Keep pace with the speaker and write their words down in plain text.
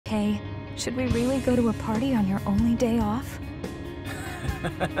okay? Should we really go to a party on your only day off?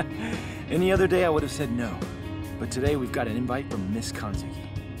 Any other day I would have said no. But today we've got an invite from Miss Kanzuki.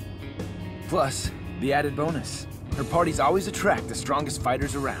 Plus, the added bonus. Her parties always attract the strongest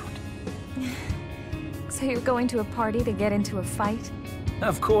fighters around. So you're going to a party to get into a fight?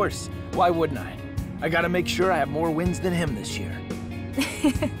 Of course. Why wouldn't I? I gotta make sure I have more wins than him this year.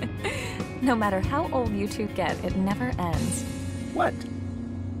 No matter how old you two get, it never ends. What?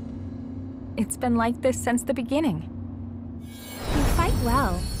 It's been like this since the beginning. You fight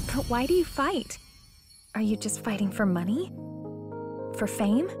well, but why do you fight? Are you just fighting for money? For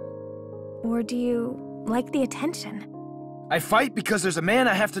fame? Or do you like the attention? I fight because there's a man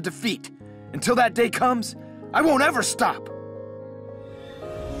I have to defeat. Until that day comes, I won't ever stop.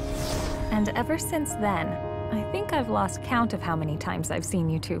 And ever since then, I think I've lost count of how many times I've seen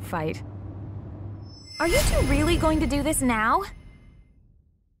you two fight. Are you two really going to do this now?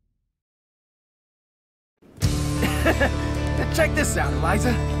 Check this out, Eliza.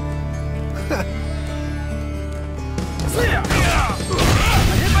 I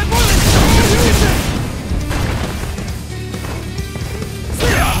hit my bullet!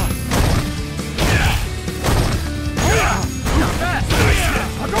 Not bad!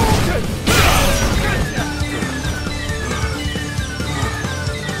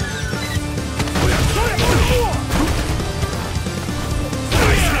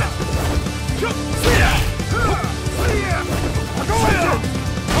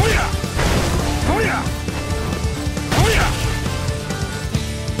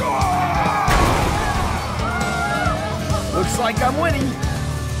 Looks like I'm winning.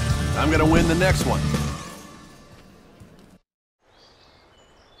 I'm gonna win the next one.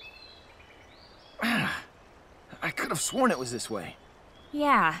 I could have sworn it was this way.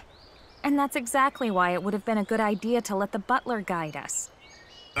 Yeah, and that's exactly why it would have been a good idea to let the butler guide us.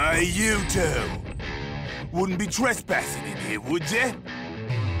 Hey, you two. Wouldn't be trespassing in here, would you?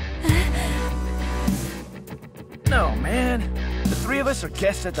 No, man. The three of us are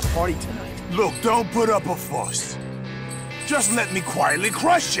guests at the party tonight. Look, don't put up a fuss. Just let me quietly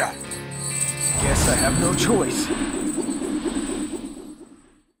crush you. Guess I have no choice.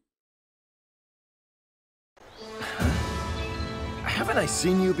 Haven't I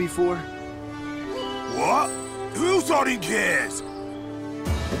seen you before? What? Who thought he cares?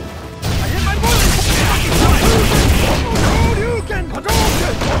 I hit my bullet! You can!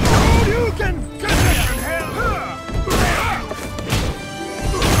 You can! Get in hell!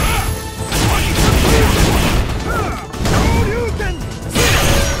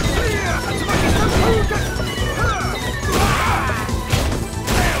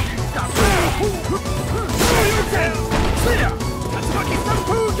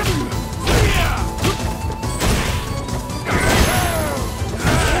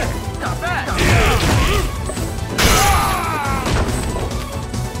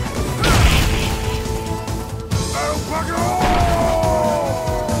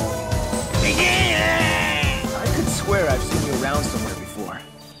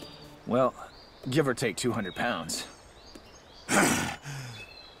 Well, give or take 200 pounds.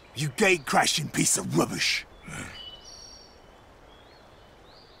 You gate-crashing piece of rubbish.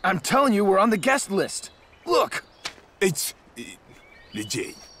 I'm telling you, we're on the guest list. Look! It's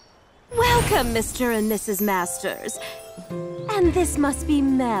legit. Welcome, Mr. and Mrs. Masters. And this must be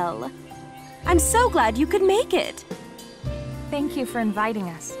Mel. I'm so glad you could make it. Thank you for inviting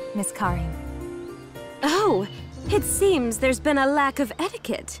us, Miss Karin. Oh, it seems there's been a lack of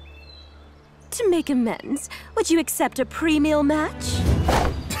etiquette. To make amends, would you accept a pre-meal match?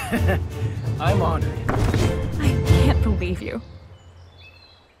 I'm honored. I can't believe you.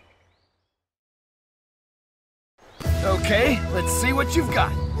 Okay, let's see what you've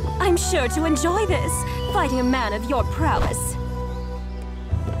got. I'm sure to enjoy this, fighting a man of your prowess.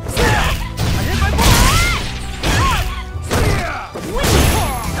 I hit my bullet!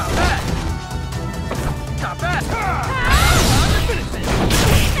 Not bad! Not bad!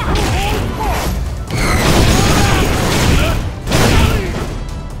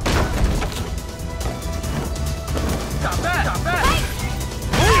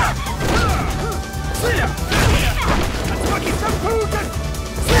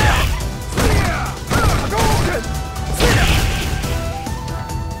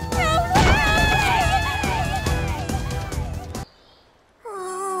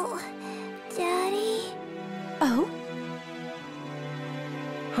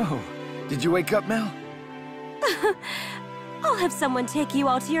 Oh, did you wake up, Mel? I'll have someone take you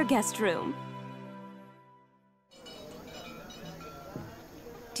all to your guest room.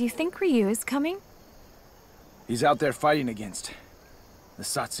 Do you think Ryu is coming? He's out there fighting against the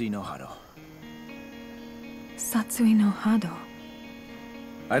Satsui no Hado. Satsui no Hado.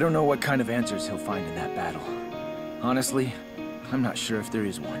 I don't know what kind of answers he'll find in that battle. Honestly, I'm not sure if there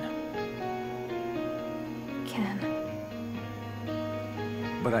is one. Ken.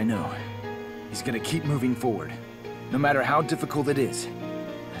 But I know he's gonna keep moving forward, no matter how difficult it is.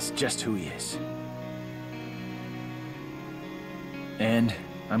 That's just who he is. And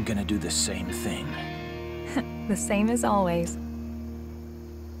I'm gonna do the same thing. The same as always.